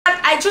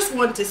I just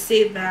want to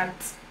say that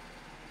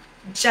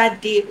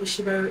Jade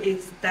Osiberu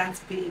is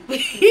that babe.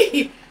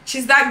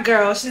 She's that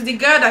girl. She's the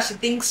girl that she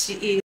thinks she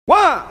is.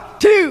 1,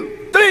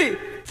 2, 3,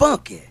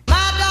 funk it.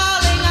 My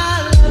darling,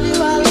 I love you,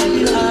 I love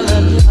you, I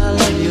love you, I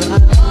love you, I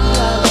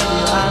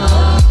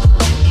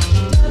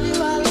love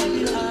you, I love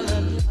you, I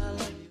love you.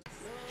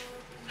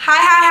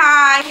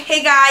 Hi.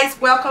 Hey guys,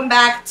 welcome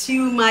back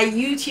to my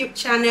YouTube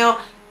channel,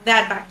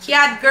 That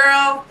Backyard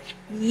Girl.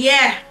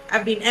 Yeah,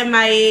 I've been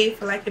MIA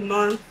for like a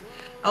month.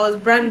 I was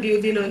brand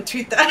building on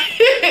Twitter.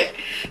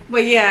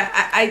 But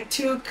yeah, I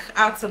took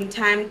out some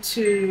time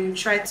to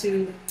try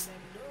to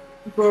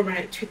grow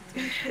my Twitter.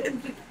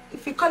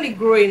 If you call it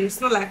growing,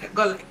 it's not like I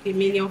got like 1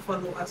 million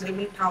followers or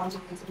even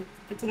thousands. It's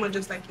pretty much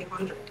just like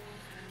 100.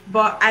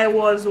 But I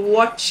was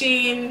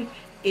watching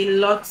a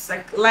lot,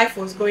 like life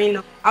was going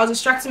on. I was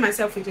distracting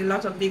myself with a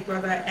lot of Big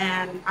Brother,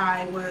 and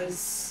I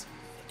was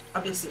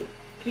obviously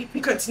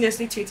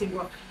continuously tweeting.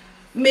 But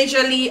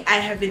majorly I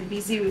have been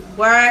busy with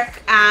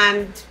work.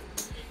 And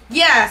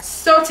yeah,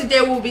 so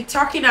today we'll be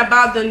talking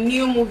about the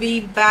new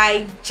movie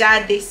by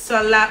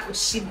Adesua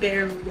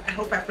Osiberu. I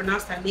hope I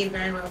pronounced her name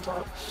very well,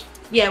 but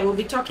yeah, we'll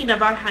be talking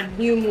about her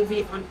new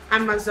movie on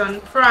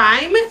Amazon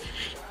Prime.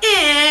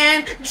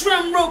 And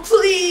drum roll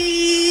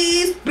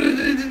please,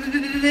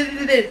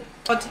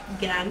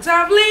 Gangs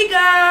of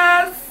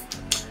Lagos.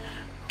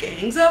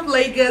 Gangs of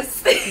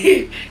Lagos.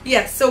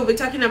 Yeah, so we'll be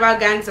talking about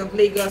Gangs of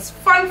Lagos.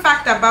 Fun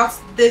fact about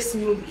this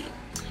movie: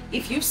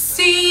 if you've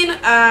seen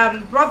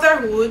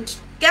Brotherhood,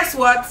 guess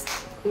what?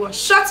 It was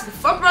shot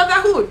before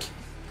Brotherhood.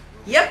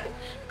 Yep,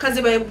 because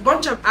there were a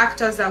bunch of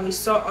actors that we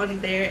saw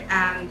on there,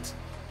 and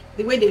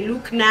the way they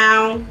look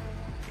now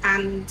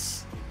and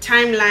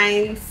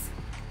timelines,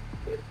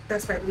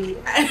 that's like me.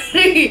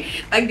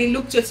 Like they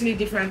look totally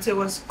different. So it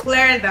was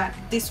clear that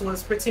this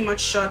was pretty much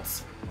shot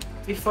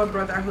before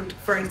Brotherhood.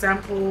 For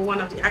example,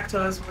 one of the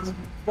actors was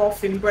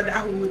buff in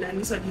Brotherhood, and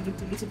this one he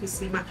looked a little bit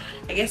slimmer.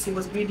 I guess he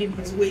was building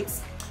his weight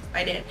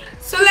by then.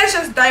 So let's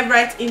just dive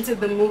right into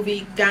the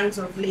movie Gangs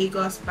of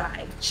Lagos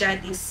by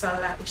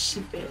Adesua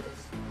Osiberu.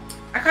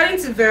 According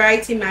to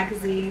Variety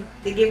magazine,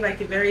 they gave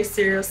like a very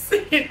serious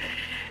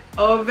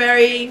or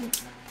very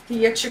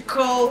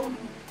theatrical,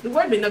 the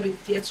word may not be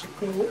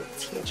theatrical,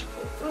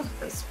 oh,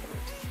 that's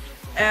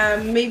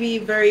weird. Maybe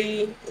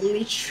very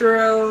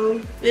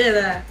literal,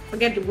 yeah,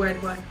 forget the word,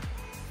 but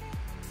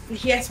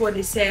here's what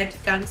they said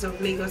Gangs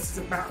of Lagos is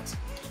about.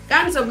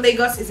 Gangs of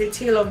Lagos is a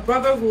tale of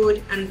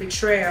brotherhood and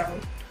betrayal,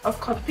 of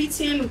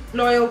competing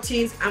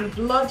loyalties and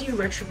bloody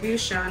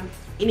retribution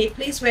in a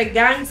place where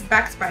gangs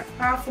backed by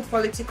powerful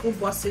political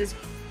bosses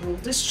rule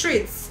the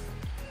streets.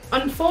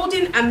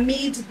 Unfolding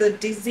amid the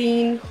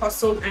dizzying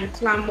hustle and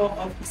clamor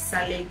of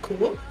Isale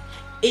Eko,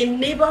 a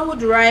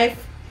neighborhood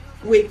rife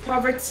with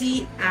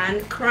poverty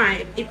and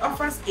crime, it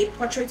offers a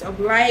portrait of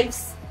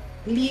lives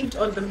lived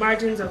on the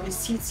margins of a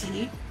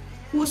city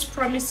whose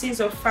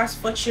promises of fast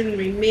fortune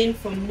remain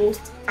for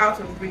most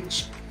out of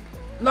reach.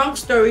 Long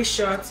story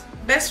short,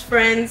 best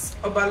friends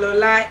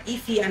Obalola,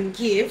 Ife and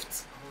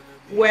Gift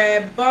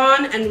were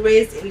born and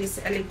raised in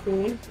Isale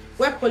Eko,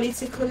 where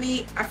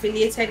politically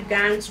affiliated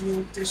gangs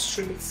ruled the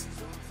streets.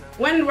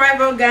 When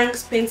rival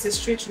gangs paint the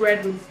streets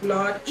red with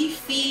blood,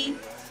 Ife,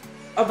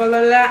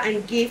 Obalola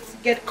and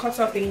Gift get caught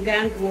up in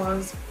gang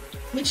wars,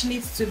 which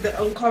leads to the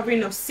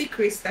uncovering of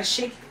secrets that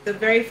shake the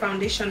very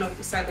foundation of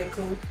Isale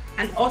Eko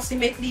and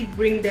ultimately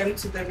bring them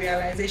to the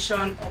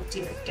realization of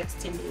their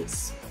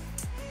destinies.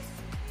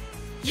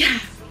 Yeah,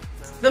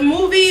 the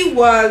movie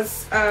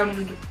was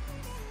obviously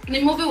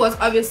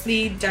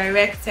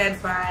directed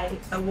by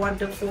the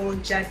wonderful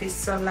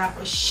Adesua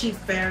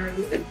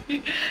Osiberu.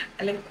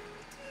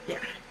 Yeah,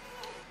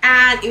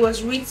 and it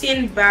was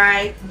written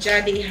by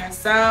Jade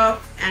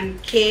herself and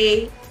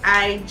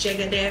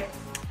Jegede.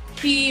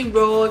 He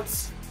wrote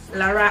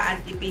Lara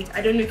and Debate.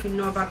 I don't know if you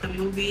know about the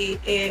movie.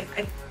 I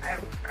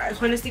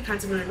honestly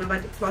can't even remember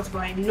the plot, but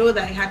I know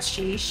that I had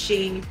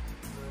Shay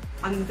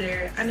on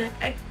there, and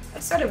I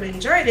sort of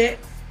enjoyed it.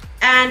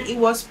 And it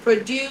was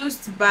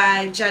produced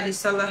by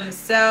Adesua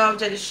herself,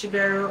 Jade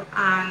Osiberu,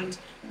 and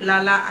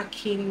Lala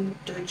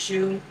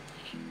Akindoju.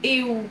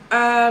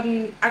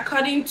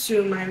 According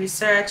to my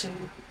research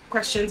and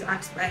questions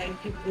asked by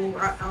people,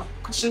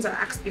 questions I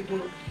asked people,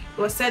 it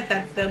was said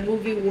that the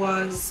movie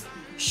was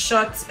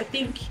shot, I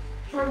think,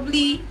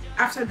 probably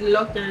after the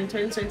lockdown in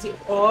 2020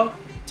 or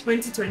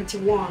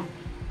 2021.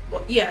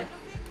 But yeah,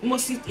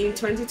 mostly in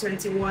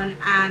 2021,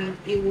 and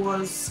it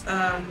was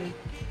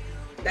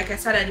like I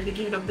said at the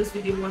beginning of this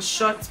video, was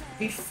shot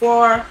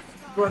before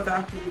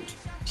Brotherhood,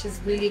 which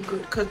is really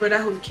good because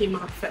Brotherhood came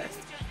out first.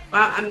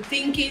 But I'm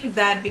thinking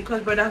that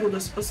because Brotherhood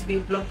was supposed to be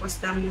a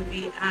blockbuster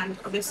movie, and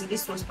obviously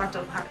this was part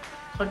of her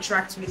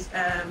contract with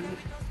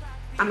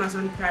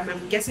Amazon Prime,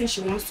 I'm guessing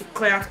she wants to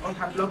clear out all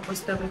her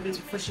blockbuster movies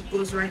before she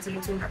goes right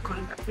into her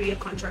 3-year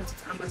contract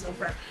with Amazon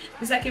Prime.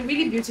 It's like a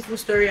really beautiful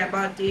story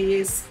about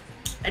this.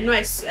 I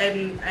know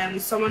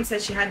someone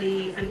said she had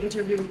an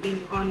interview with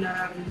him on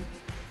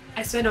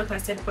I Swear Not I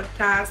Said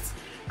podcast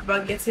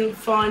about getting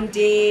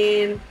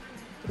funding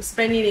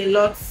spending a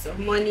lot of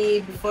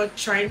money before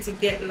trying to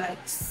get like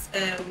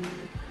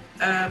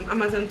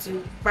Amazon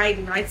to buy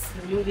the rights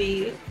to the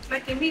movie. It's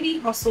like a really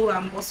hustle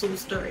and bustle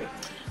story.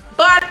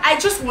 But I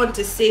just want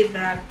to say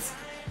that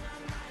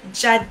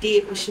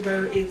Jade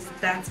Osiberu is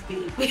that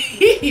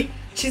babe.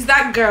 She's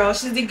that girl.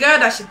 She's the girl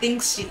that she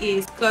thinks she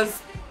is,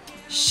 because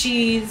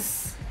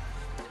she's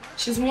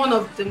one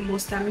of the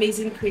most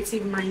amazing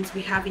creative minds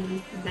we have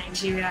in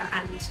Nigeria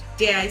and,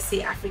 dare I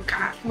say,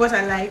 Africa. What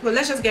I like. Well,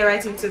 let's just get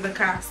right into the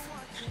cast.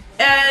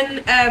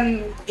 And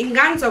in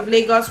Gangs of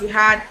Lagos we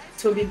had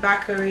Tobi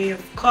Bakre,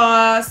 of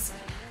course.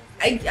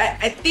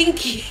 I think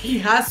he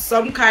has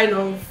some kind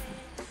of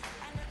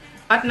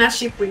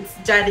partnership with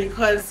Jade,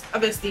 because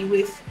obviously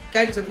with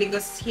Gangs of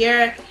Lagos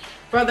here,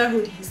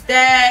 Brotherhood he's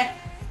there,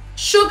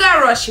 Sugar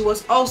Rush he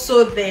was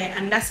also there,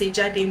 and that's a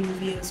Jade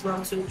movie as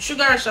well. So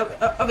Sugar Rush,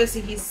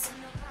 obviously his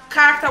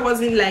character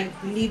wasn't like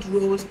lead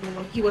roles, but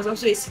he was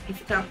also a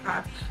significant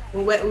part.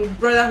 But with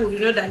Brotherhood, you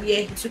know that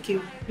he took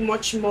a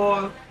much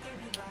more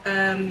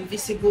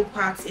visible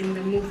part in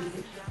the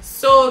movie.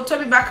 So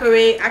Tobi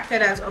Bakre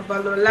acted as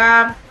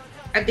Obalola,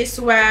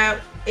 Adesua,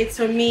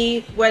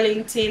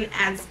 Etomi-Wellington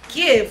as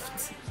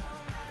Gift.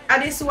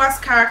 Adesua's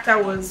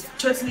character was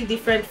totally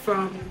different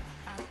from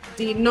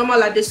the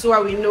normal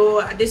Adesua we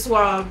know.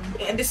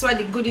 Adesua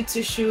the goody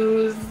two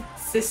shoes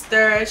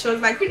sister. She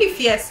was like really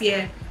fierce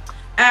here.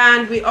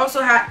 And we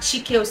also had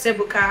Chike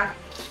Osebuka,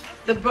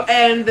 the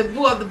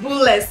bull of the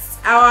bullless.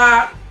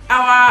 Our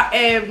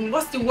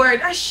what's the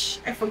word? I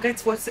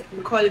forget what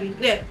we call him.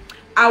 Yeah,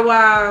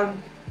 our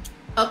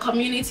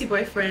community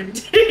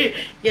boyfriend.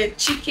 Yeah,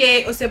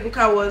 Chike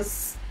Osebuka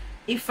was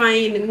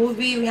Ifeanyi in the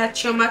movie. We had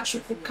Chioma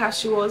Chukwuka,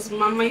 she was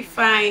Mama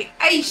Ifeanyi.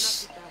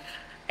 Aish,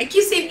 I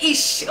keep saying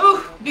ish.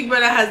 Oh, Big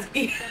Brother has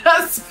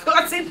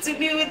gotten to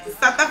me with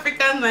South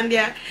Africans and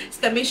their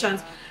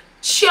exclamations.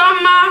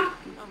 Chioma,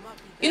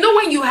 you know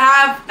when you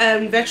have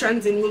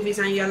veterans in movies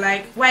and you're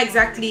like, why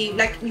exactly,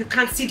 like you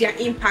can't see their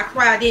impact,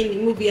 why are they in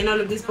the movie and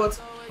all of this,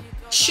 but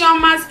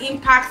Chioma's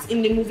impact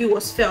in the movie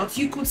was felt.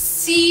 You could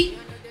see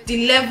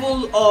the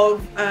level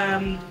of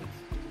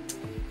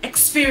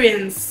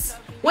experience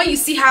when you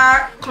see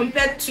her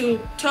compared to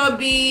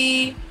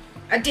Tobi,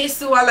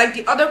 Adesua, like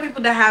the other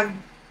people that have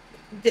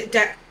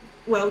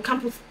well, we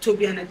can't put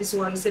Tobi and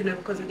Adesua on the same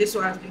level because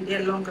Adesua has been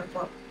there longer,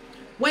 but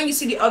when you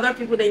see the other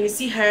people, then you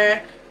see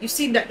her, you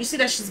see that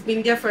she's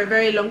been there for a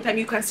very long time.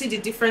 You can see the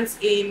difference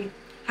in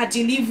her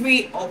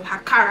delivery of her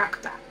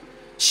character.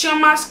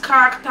 Chioma's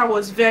character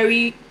was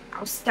very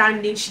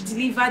outstanding. She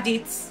delivered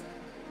it.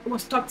 It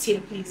was top tier,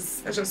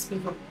 please. Let's just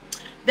move on.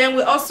 Then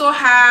we also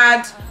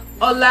had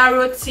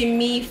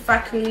Olarotimi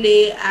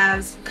Fakunle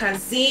as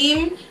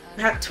Kazim.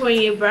 We had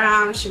Tony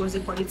Abraham. She was a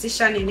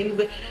politician in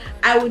England.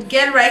 I would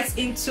get right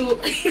into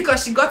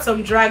because she got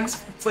some drags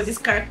for this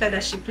character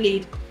that she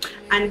played,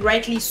 and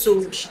rightly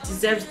so. She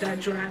deserves that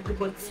drag,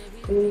 but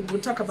we'll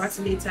talk about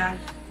it later.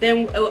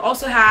 Then we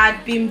also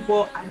had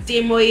Bimbo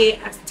Ademoye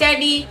as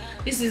Tenny.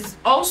 This is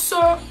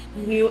also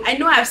new. I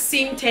know I've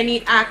seen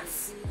Tenny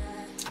acts.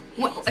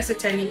 What I said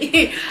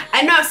Tenny.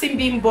 I know I've seen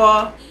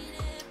Bimbo.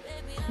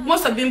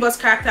 Most of Bimbo's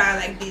character are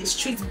like the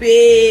street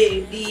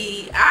babe,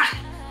 the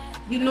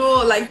you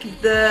know, like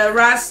the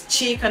ras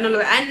chick and all of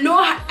that. I know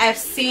I've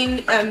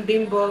seen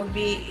Bimbo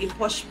be a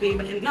posh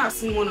babe, and now I've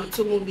seen 1 or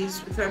 2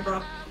 movies with her,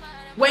 but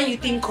when you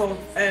think of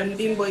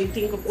Bimbo, you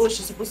think of, oh,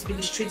 she's supposed to be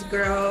the street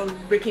girl,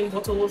 breaking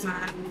bottles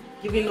and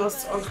giving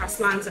us all her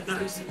slangs and all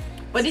this.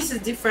 But this is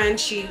different.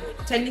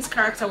 Tenny's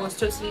character was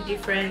totally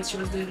different. She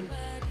was the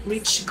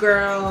rich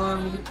girl,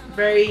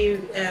 very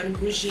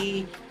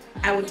bougie.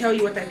 I will tell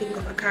you what I think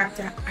of her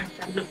character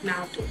after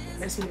now.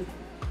 Let's move on.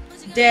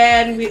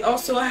 Then we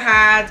also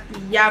had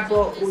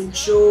Yabo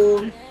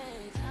Ojo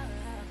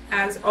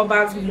as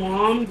Oba's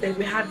mom. Then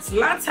we had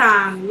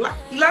Zlatan.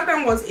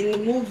 Zlatan was in the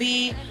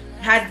movie.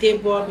 We had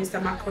Debo,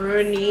 Mr.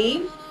 Macaroni.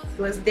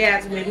 He was there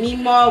as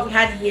Memimo. We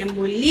had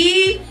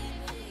Yemoli.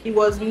 He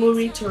was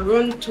Muri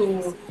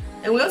Toronto.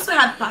 And we also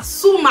had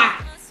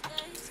Pasuma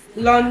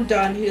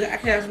London. He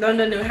acted as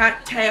London. We had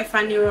Taya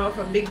Faniro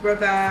from Big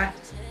Brother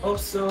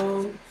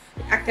also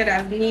acted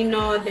as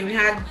Nino. Then we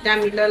had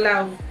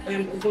Damilola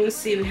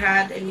Ogunsi. We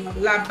had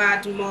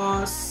Labad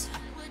Moss.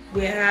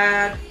 We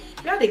had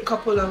a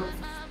couple of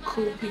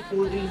cool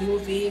people in the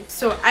movie.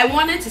 So I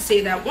wanted to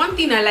say that one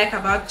thing I like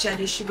about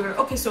Jade Sugar.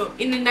 Okay, so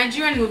in the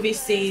Nigerian movie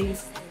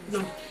scenes,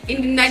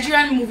 in the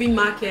Nigerian movie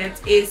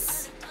market,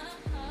 it's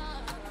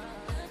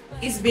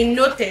been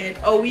noted,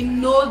 or we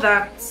know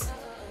that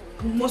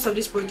most of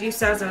these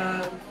producers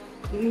are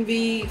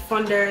movie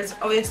funders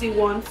obviously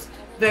want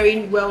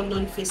very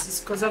well-known faces,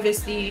 because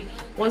obviously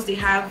once they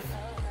have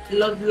a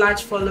lot of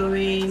large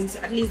followings,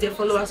 at least their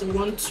followers will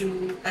want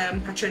to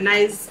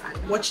patronize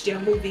and watch their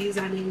movies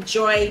and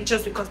enjoy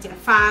just because they're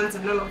fans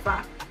and all of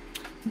that.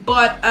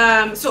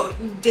 But so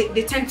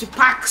they tend to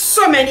pack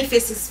so many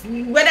faces,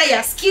 whether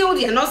you're skilled,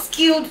 you're not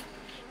skilled,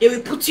 they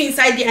will put you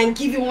inside there and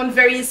give you one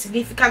very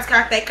insignificant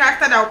character, a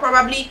character that will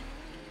probably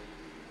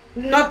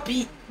not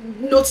be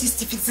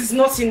noticed if it is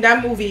not in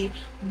that movie.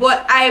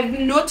 But I've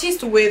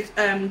noticed with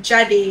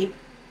Jade,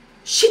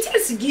 she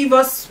tends to give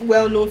us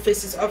well-known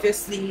faces,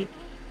 obviously.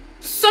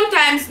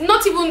 Sometimes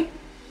not even,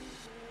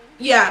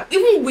 yeah,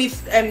 even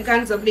with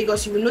Gangs of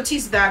Lagos, you will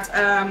notice that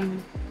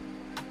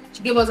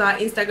she gave us our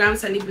Instagram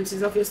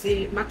celebrities.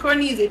 Obviously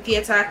Macaroni is a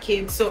theater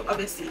kid, so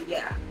obviously,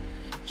 yeah,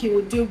 he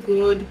would do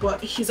good, but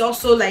he's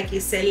also like a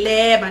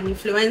celeb and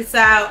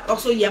influencer.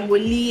 Also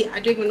Yamoli, I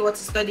don't even know what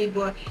he studied,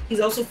 but he's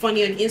also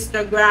funny on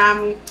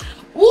Instagram.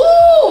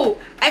 Ooh,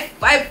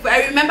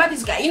 I remember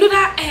this guy, you know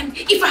that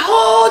if I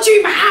hold you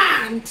in my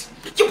hand,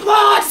 your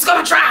blood is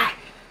gonna dry.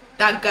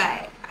 That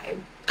guy, I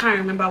can't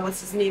remember what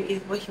his name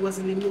is, but he was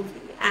in the movie,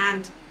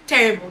 and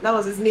terrible, that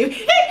was his name. And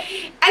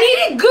he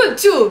did good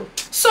too.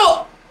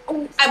 So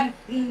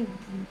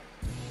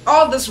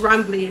all this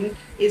rambling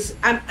is,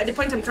 the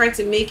point I'm trying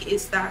to make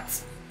is that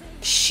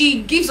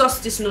she gives us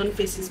these known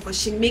faces, but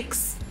she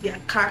makes their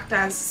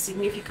characters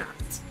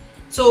significant.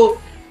 So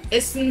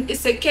it's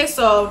a case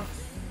of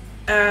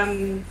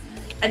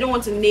I don't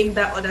want to name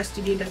that other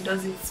studio that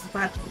does it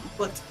badly,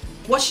 but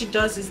what she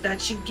does is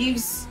that she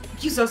gives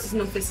us these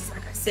known faces,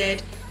 like I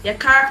said, their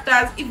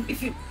characters.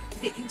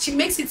 She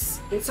makes it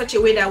in such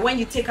a way that when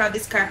you take out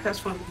these characters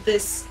from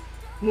this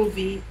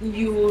movie,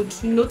 you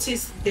would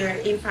notice their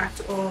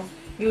impact, or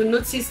you will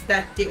notice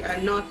that they are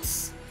not,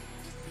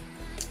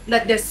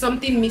 that there's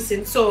something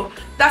missing. So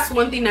that's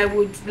one thing I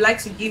would like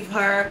to give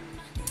her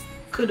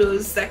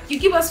kudos. Like, you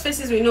give us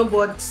faces we know,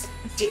 but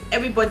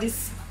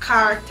everybody's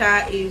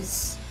character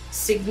is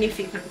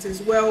significant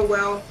as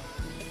well.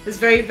 It's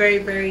very, very,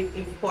 very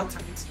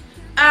important.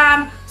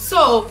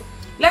 So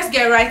let's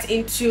get right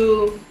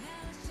into,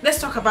 let's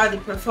talk about the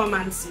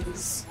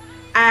performances.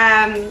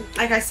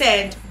 Like I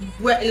said,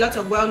 a lot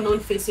of well-known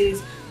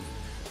faces,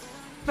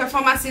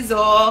 performances,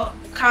 or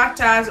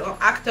characters or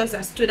actors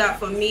that stood out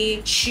for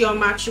me.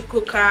 Chioma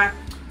Chukwuka.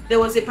 There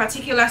was a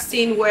particular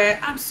scene where,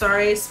 I'm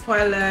sorry,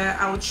 spoiler,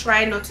 I will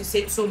try not to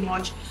say too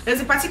much.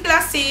 There's a particular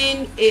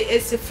scene,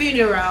 it's a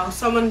funeral,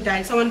 someone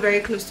died, someone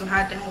very close to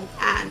her died,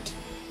 and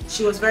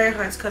she was very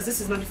hurt because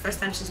this is not the first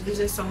time she's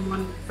losing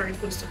someone very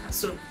close to her.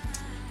 So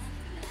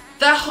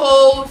the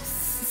whole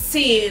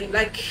scene,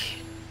 like,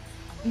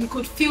 you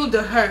could feel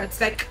the hurt.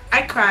 Like,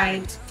 I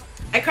cried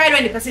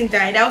when the person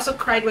died. I also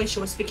cried when she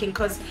was speaking,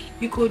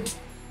 because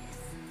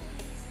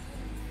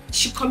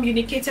she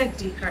communicated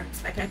the hurt.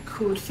 Like, I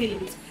could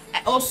feel it.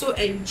 I also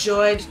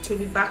enjoyed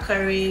Tobi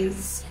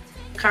Bakre's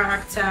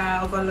character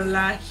of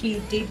Lala.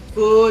 He did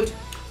good.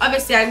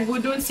 Obviously, I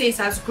wouldn't say it's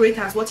as great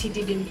as what he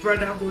did in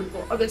Brotherhood,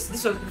 but obviously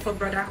this was before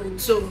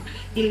Brotherhood, so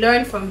he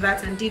learned from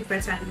that and did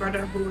better in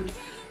Brotherhood.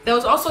 There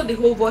was also the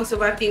whole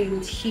voiceover thing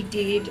which he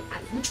did,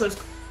 which was,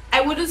 I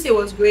wouldn't say it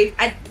was great.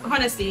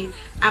 Honestly,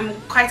 I'm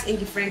quite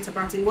indifferent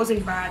about it. It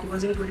wasn't bad, it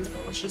wasn't great, but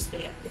it was just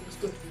there. It was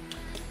good.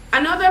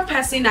 Another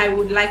person I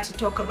would like to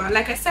talk about,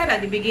 like I said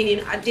at the beginning,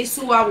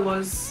 Adesua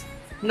was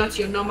not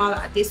your normal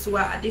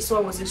Adesua.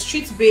 Adesua was a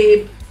street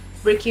babe,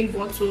 breaking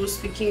bottles,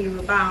 speaking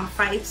Yoruba, and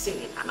fight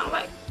singing. And I'm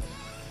like,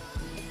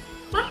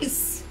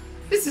 nice,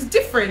 this is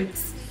different,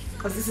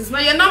 because this is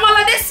not your normal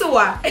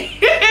Adesua.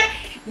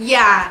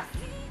 Yeah,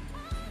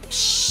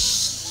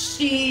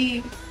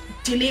 she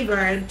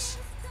delivered.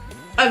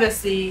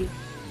 Obviously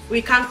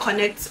we can't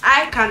connect,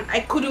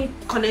 I couldn't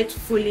connect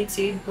fully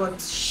to it, but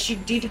she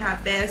did her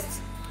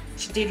best.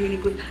 She did really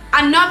good.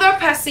 Another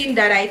person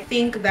that I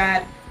think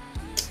that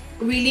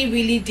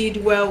really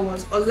did well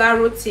was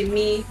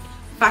Olarotimi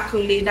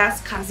Fakunle.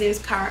 That's Kazin's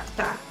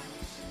character.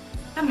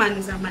 That man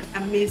is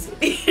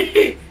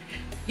amazing.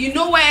 You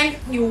know, when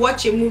you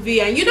watch a movie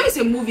and you know it's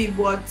a movie,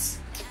 but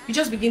you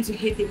just begin to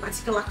hate a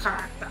particular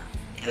character.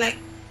 You're like,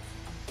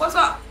 what's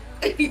up?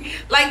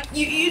 Like,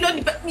 you know,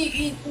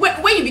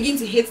 when you begin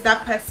to hate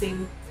that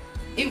person,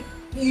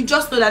 you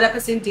just know that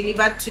person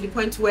delivered to the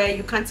point where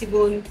you can't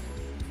even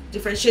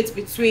differentiate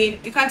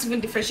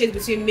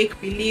between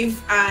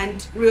make-believe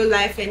and real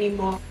life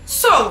anymore.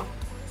 So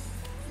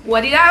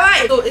what did I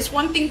like? So it's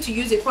one thing to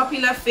use a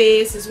popular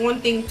face, it's one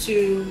thing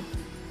to,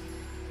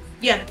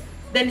 yeah,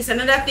 then it's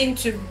another thing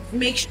to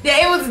make sure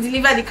they're able to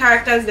deliver the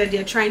characters that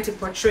they're trying to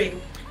portray.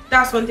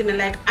 That's one thing I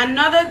like.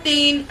 Another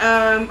thing,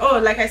 oh,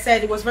 like I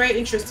said, it was very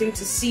interesting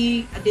to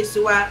see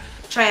Adesua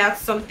try out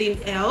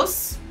something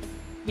else.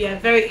 Yeah,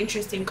 very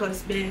interesting,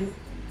 because then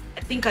I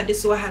think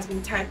Adesua has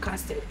been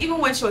typecasted. Even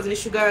when she was in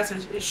Sugar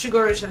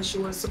Rush and she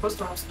was supposed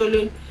to have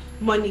stolen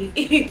money,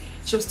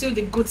 she was still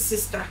the good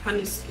sister,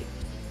 honestly.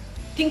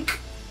 I think,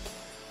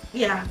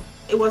 yeah,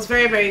 it was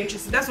very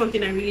interesting. That's one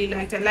thing I really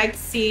liked. I liked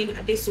seeing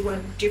Adesua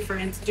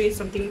different, doing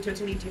something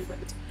totally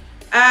different.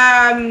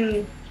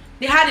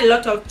 They had a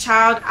lot of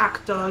child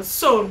actors,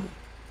 so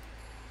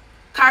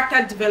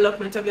character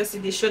development. Obviously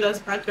they showed us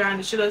background,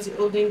 they showed us the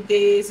olden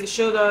days, they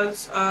showed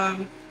us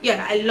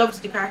yeah, I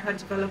loved the character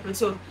development.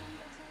 So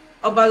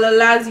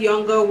Obalola's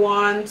younger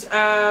ones,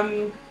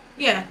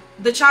 yeah,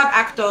 the child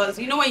actors,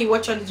 you know, when you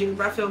watch all the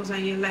Yoruba films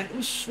and you're like,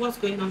 Ish, what's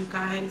going on,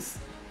 guys?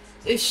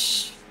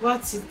 Ish,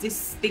 what is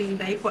this thing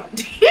that you put?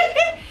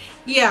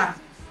 Yeah,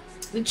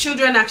 the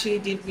children actually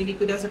did really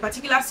good. There's a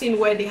particular scene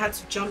where they had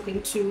to jump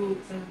into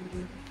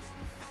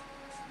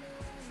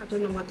I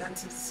don't know what that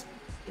is.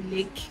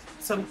 lake,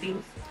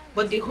 something.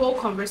 But the whole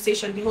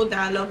conversation, the whole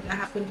dialogue that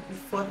happened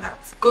before that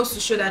goes to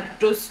show that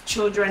those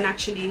children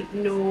actually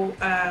know,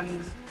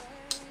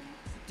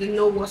 they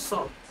know what's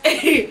up.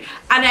 And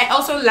I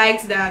also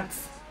liked that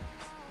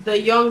the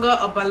younger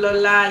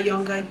Obalola,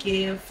 younger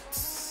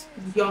Gift,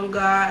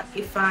 younger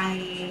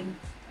Ifeanyi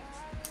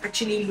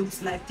actually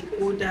looks like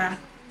the older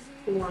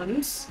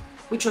ones,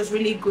 which was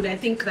really good. I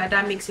think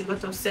that makes a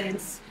lot of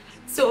sense.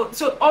 So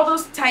all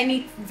those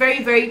tiny,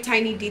 very, very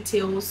tiny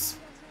details,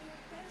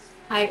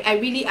 I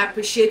really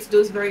appreciate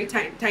those very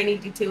tiny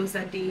details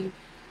that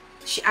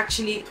she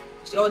actually,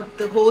 or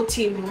the whole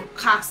team or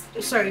cast,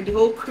 sorry, the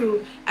whole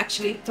crew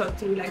actually thought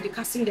through, like the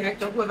casting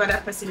director, whoever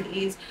that person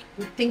is,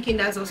 thinking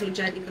that's also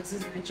Jade, because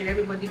this is Nigeria,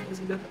 everybody does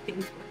a lot of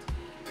things, but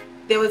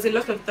there was a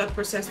lot of thought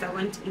process that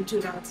went into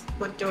that.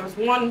 But there was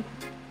one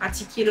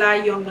particular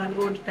young and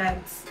old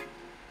dance,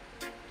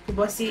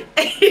 bossy.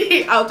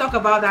 I'll talk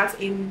about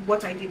that in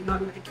what I did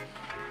not like.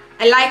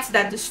 I liked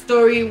that the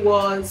story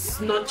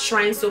was not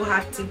trying so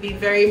hard to be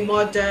very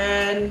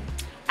modern.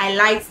 I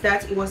liked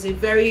that it was a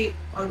very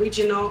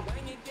original,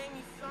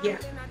 yeah,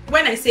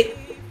 when I say,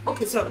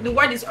 okay, so the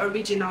word is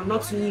original,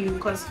 not new,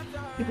 because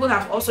people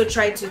have also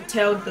tried to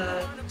tell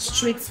the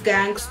street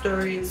gang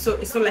story, so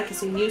it's not like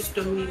it's a new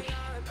story.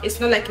 It's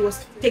not like it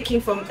was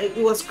taken from, it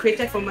was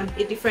created from a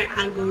different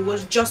angle. It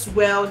was just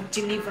well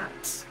delivered.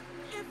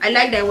 I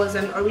like that it was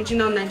an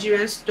original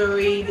Nigerian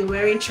story. They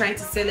weren't trying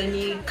to sell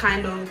any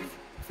kind of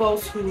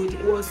falsehood.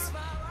 It was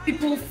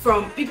people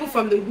from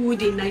the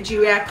hood in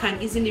Nigeria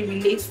can easily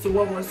relate to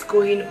what was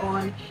going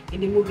on in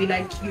the movie.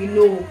 Like, you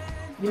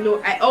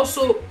know, I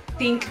also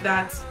think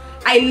that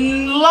I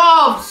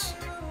loved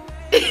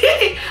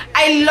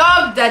I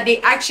loved that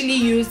they actually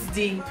used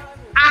the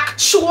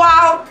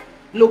actual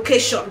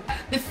location.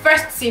 The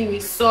first scene we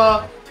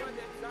saw,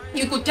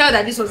 you could tell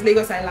that this was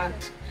Lagos Island.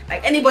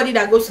 Like, anybody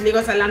that goes to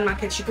Lagos Island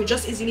Market, you could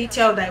just easily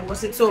tell that it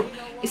was it. So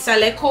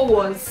Isale Eko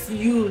was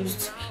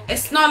used.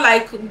 It's not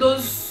like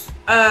those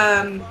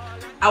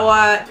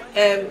our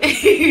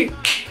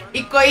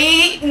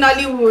Ikoyi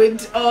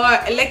Nollywood or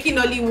Lekki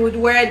Nollywood,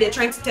 where they're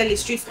trying to tell a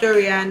street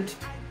story, and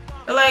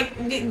like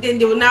then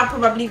they will now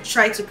probably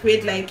try to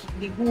create like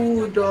the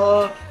hood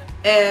or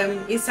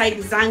inside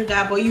the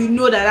Zanga, but you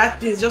know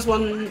that is just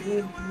one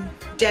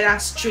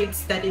dead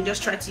streets that they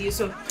just try to use.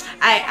 So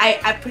I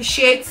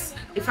appreciate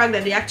the fact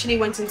that they actually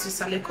went into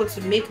Isale Eko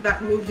to make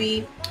that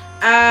movie.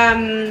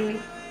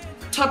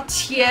 Top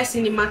tier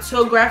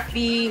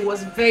cinematography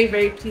was very,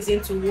 very pleasing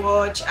to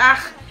watch.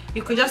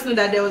 You could just know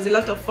that there was a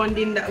lot of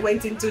funding that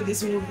went into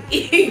this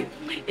movie.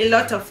 A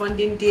lot of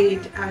funding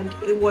did, and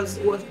it was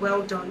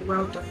well done,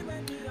 well done.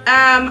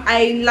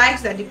 I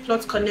liked that the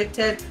plot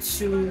connected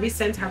to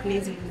recent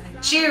happenings in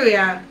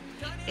Nigeria.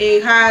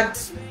 It had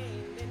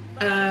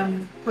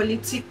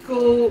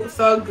political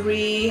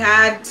thuggery,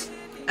 had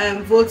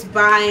vote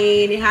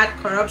buying, it had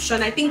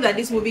corruption. I think that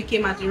this movie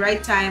came at the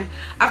right time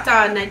after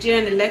our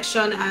Nigerian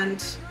election,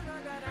 and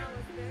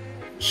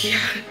yeah,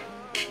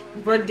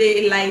 broad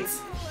daylight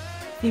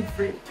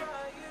fever.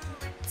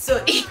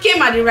 So it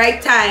came at the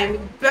right time,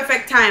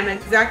 perfect time,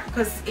 exactly,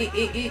 because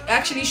it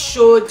actually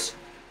showed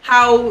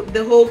how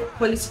the whole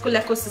political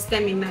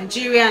ecosystem in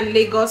Nigeria and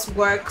Lagos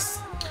works.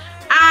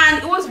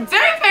 And it was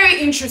very, very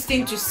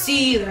interesting to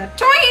see that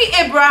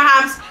Toyin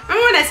Abrahams,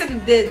 remember when I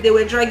said they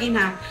were dragging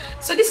her?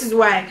 So this is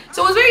why.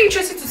 So it was very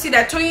interesting to see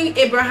that Toyin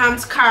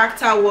Abrahams'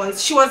 character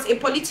she was a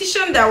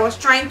politician that was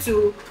trying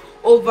to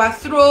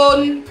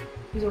overthrow,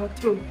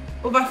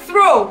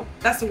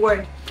 that's the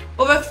word,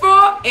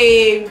 overthrow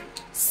a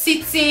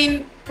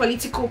sitting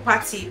political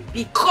party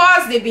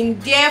because they've been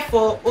there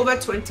for over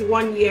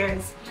 21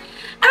 years.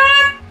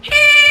 And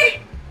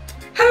hey,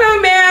 hello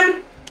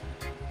ma'am,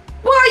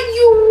 well,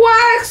 you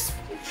was,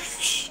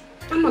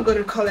 I'm not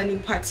gonna call any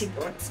party,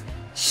 but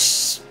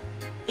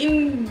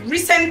in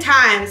recent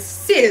times,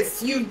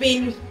 sis, you've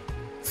been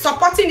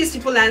supporting these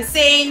people and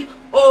saying,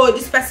 oh,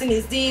 this person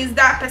is this,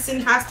 that person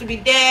has to be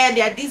there,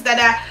 they are this,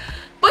 that.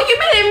 But you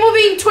made a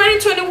movie in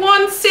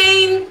 2021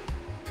 saying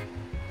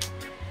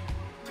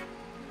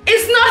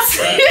it's not.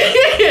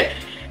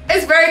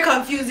 It's very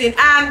confusing.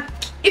 And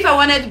if I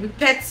wanted to be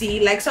petty,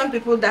 like some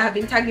people that have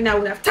been tagging her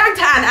would have tagged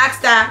her and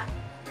asked her,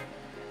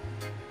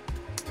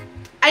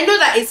 I know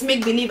that it's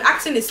make-believe,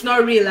 acting is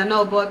not real and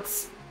all, but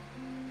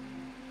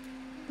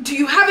do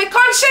you have a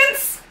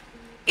conscience?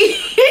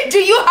 Do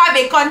you have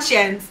a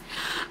conscience?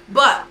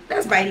 But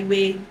that's by the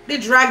way. They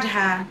dragged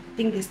her. I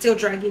think they're still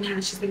dragging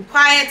her. She's been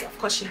quiet. Of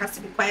course she has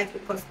to be quiet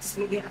because this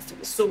movie has to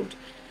be sold.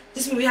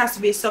 This movie has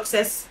to be a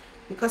success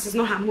because it's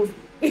not her movie.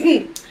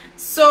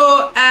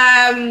 So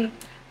I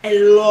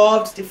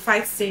loved the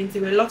fight scenes.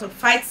 There were a lot of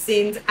fight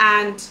scenes,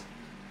 and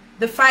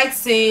the fight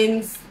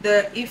scenes,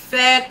 the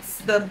effects,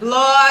 the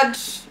blood,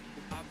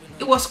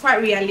 it was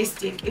quite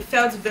realistic. It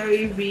felt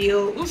very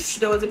real. Oosh,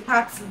 there was a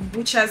part of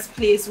Butcher's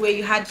place where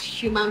you had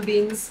human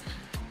beings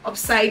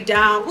upside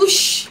down.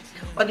 Oosh,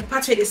 or the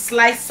part where they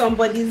sliced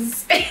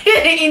somebody's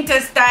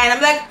intestine.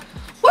 I'm like,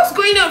 what's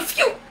going on?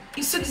 Phew.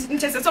 you saw this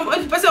intestine. Some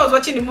the person I was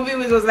watching the movie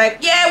with was like,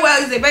 yeah,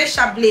 well, it's a very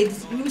sharp blade.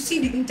 You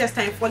see the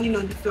intestine falling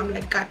on the floor. I'm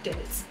like, God damn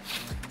it.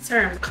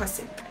 Sorry, I'm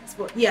cussing, guys.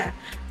 But yeah,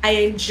 I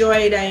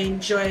enjoyed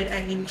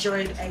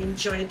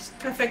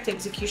perfect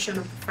execution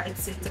of the fight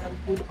scenes.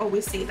 I would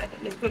always say that,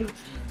 like, a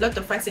lot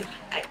of fight scenes.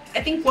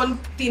 I think one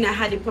thing I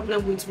had a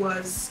problem with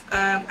was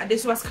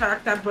Adesua's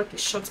character brought a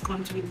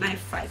shotgun to a knife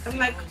fight. I'm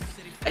like,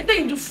 I thought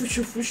you do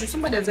fushu.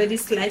 Somebody has already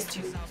sliced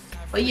you.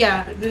 But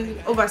yeah,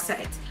 the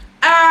oversight.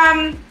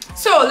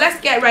 So let's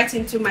get right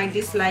into my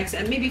dislikes,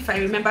 and maybe if I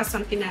remember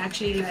something I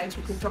actually liked,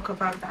 we can talk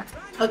about that.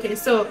 Okay,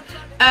 so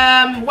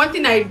one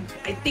thing I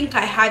think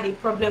I had a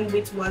problem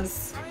with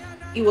was,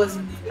 it was,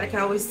 like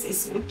I always say,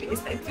 slow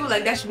paced. I feel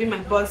like that should be my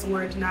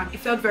buzzword now. It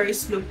felt very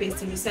slow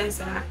paced in the sense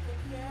that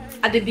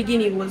at the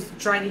beginning it was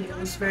dragging, it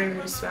was very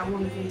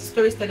slow. The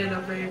story started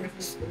off very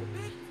slow.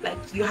 Like,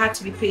 you had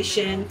to be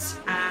patient,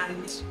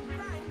 and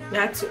you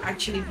had to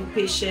actually be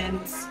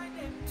patient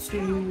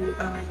to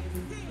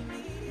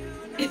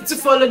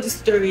follow the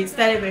story. It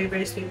started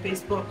very slow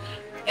paced, but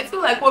I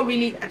feel like what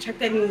really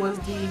attracted me was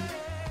the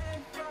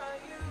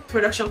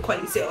production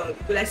quality, or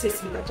will I say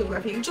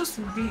cinematography. It just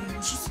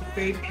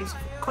very beautiful,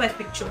 clear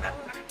picture.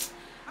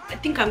 I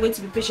think I'm going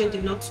to be patient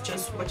enough to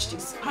just watch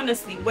this.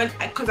 Honestly,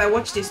 because I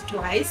watched this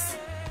twice.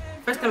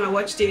 First time I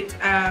watched it,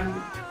 I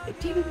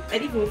didn't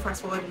even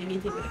fast forward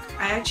anything. Like,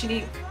 I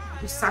actually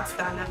sat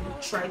down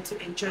and tried to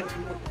enjoy the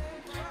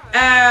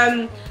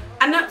movie.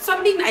 And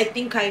something I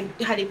think I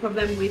had a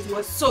problem with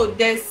was, so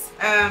there's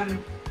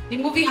the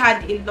movie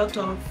had a lot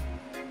of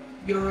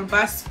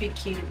Yoruba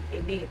speaking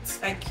in it.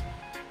 Like,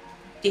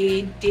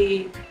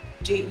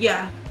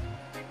 yeah,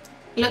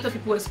 a lot of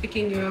people were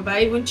speaking Yoruba.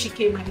 Even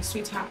Chike, my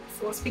sweetheart,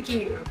 was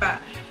speaking Yoruba.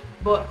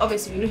 But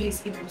obviously, you know,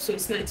 he's Igbo, so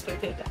it's not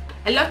expected.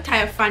 I love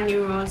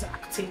Tayafanyo's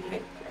acting.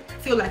 I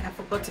feel like I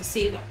forgot to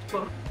say that,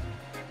 but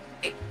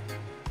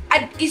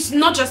it's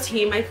not just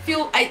him. I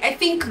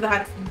think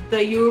that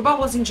the Yoruba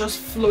wasn't just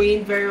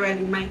flowing very well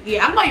in my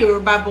ear. I'm not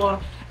Yoruba,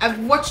 but I've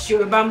watched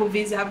Yoruba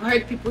movies. I've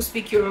heard people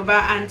speak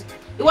Yoruba, and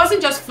it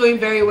wasn't just flowing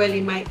very well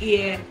in my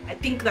ear. I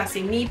think that's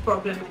a me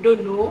problem. I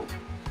don't know.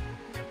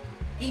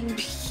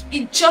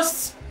 It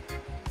just,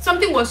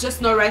 something was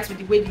just not right with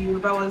the way the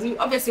Yoruba was.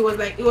 Obviously,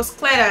 it was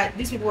clear that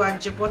these people are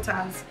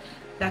Jabotas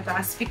that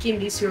are speaking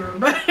this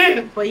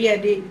Yoruba. But yeah,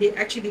 they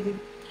actually did.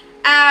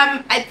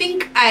 I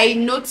think I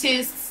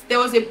noticed there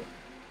was a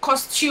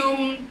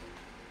costume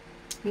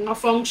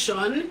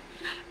malfunction.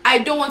 I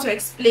don't want to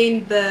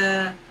explain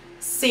the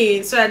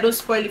scene so I don't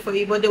spoil it for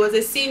you, but there was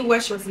a scene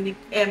where she was in the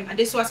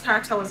Adesua's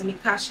character was in the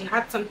car. She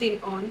had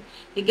something on.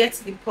 They get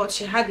to the port,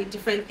 she had a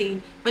different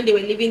thing. When they were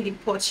leaving the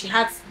port, she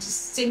had the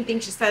same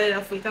thing she started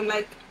off with. I'm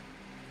like,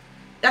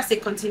 that's a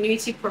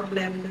continuity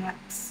problem that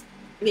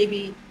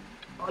maybe,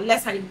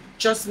 unless I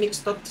just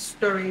mixed up the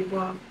story,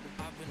 but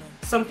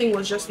something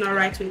was just not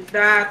right with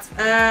that.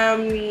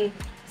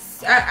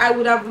 I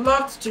would have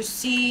loved to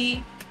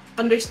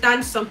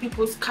understand some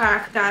people's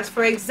characters.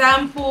 For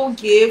example,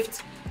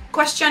 Gift.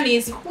 Question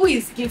is, who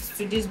is Gift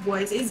to these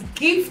boys? Is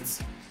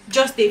Gift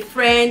just a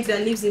friend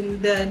that lives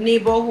in the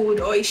neighborhood,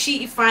 or is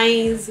she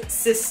Ifeanyi's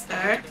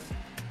sister?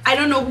 I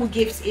don't know who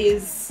Gift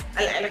is.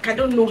 I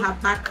don't know her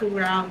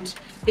background.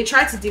 They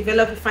try to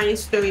develop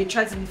Ifeanyi's story,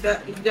 try to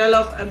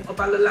develop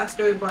Obalola's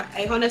story, but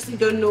I honestly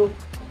don't know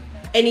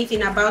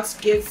anything about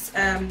Gift's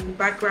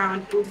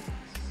background.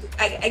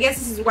 I guess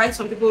this is why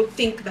some people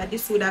think that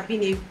this would have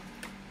been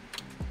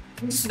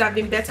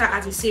better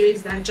as a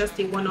series than just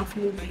a one-off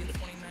movie.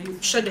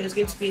 I'm sure there's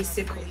going to be a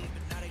sequel.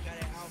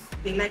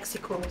 They like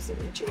sequels in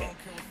Nigeria.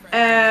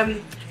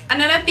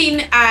 Another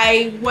thing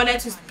I wanted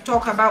to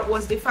talk about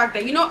was the fact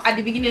that, you know, at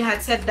the beginning I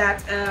had said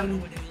that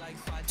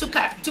two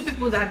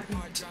people that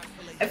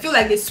I feel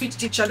like they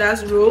switched each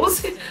other's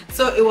roles.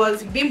 So it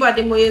was Bimbo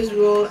Ademoye's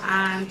role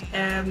and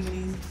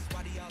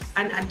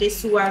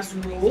Adesua's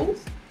role.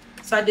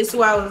 So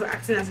Adesua was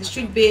acting as a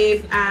street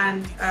babe,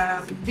 and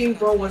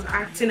Bimbo was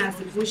acting as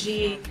a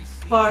bougie,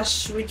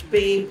 posh, rich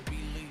babe.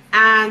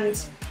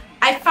 And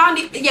I found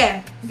it,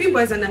 yeah, Bimbo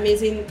is an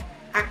amazing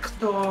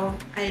actor.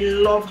 I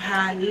love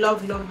her,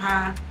 love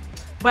her.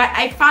 But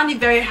I found it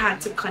very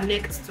hard to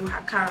connect to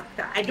her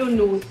character. I don't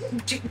know,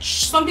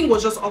 something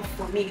was just off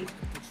for me.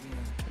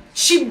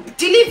 She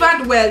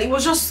delivered well. It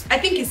was just, I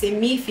think it's a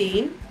me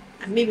thing,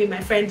 and maybe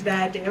my friend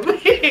died there.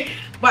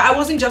 But I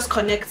wasn't just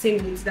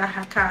connecting with that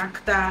her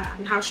character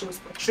and how she was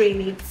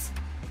portraying it.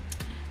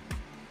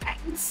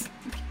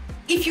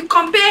 If you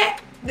compare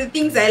the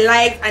things I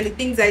liked and the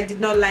things I did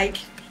not like,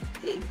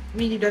 it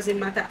really doesn't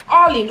matter.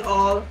 All in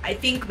all, I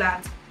think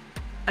that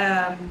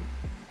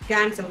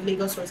Gangs of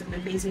Lagos was an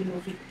amazing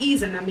movie.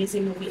 Is an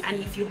amazing movie, and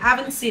if you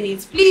haven't seen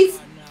it,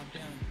 please,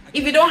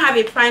 if you don't have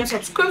a Prime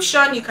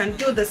subscription, you can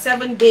do the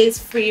 7 days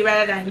free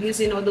rather than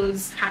using all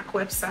those hack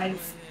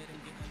websites.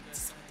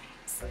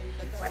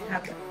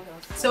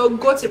 So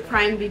go to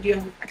Prime Video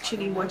and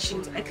actually watch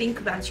it. I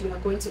think that you are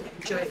going to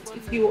enjoy it.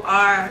 If you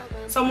are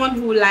someone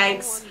who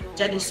likes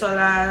Jade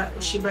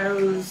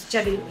Osiberu's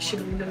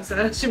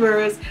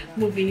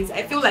movies,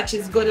 I feel like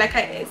she's good. Like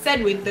I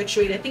said with the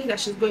trade, I think that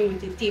she's going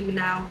with the theme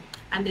now,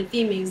 and the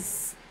theme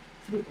is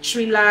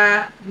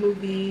thriller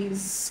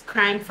movies,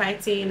 crime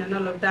fighting, and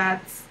all of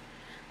that.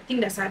 I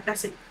think that's a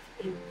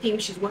theme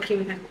she's working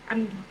with, and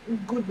I'm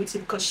good with it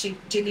because she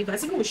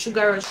delivers. Even with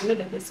Sugar Rush, you know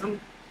that there's some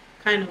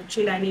kind of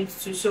thriller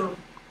needs to. So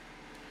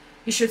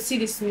you should see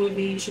this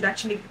movie. You should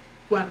actually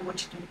go and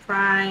watch it on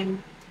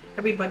Prime.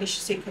 Everybody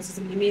should see it because it's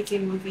an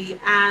amazing movie.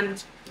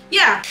 And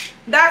yeah,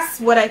 that's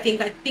what I think.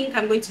 I think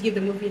I'm going to give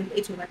the movie an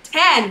 8 over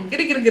 10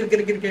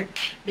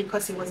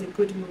 because it was a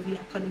good movie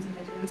according to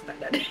Nigerian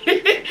standard.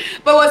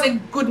 But it was a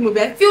good movie.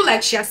 I feel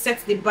like she has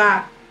set the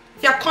bar.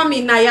 If you're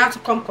coming now, you have to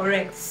come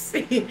correct.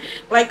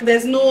 Like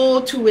there's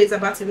no two ways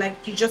about it.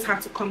 Like you just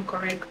have to come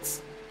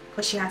correct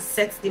because she has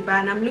set the bar.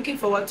 And I'm looking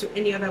forward to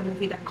any other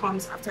movie that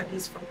comes after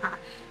this from her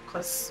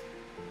because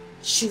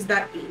she's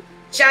that babe.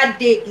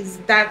 Jade is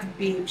that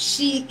babe.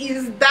 She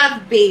is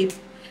that babe.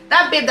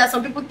 That babe that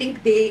some people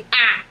think they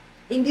are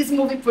in this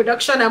movie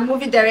production and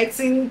movie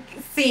directing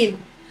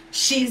scene.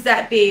 She's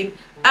that babe.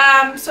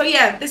 So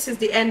yeah, this is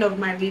the end of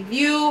my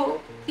review.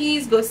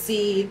 Please go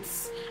see it.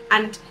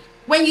 And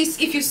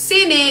if you've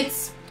seen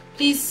it,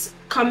 please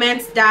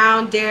comment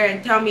down there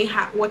and tell me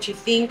what you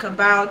think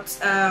about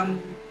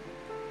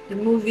the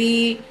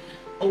movie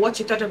or what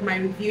you thought of my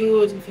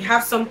reviews. If you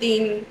have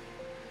something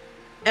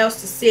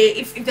else to say,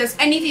 if there's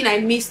anything I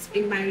missed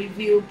in my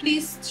review,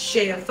 please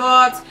share your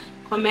thoughts,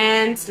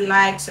 comment,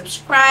 like,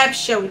 subscribe,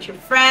 share with your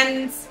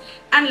friends,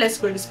 and let's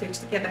grow this page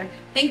together.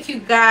 Thank you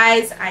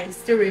guys. I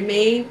still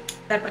remain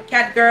that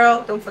cat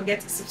girl. Don't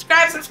forget to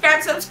subscribe.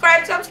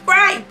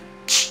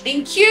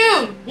 Thank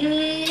you.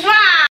 Mwah!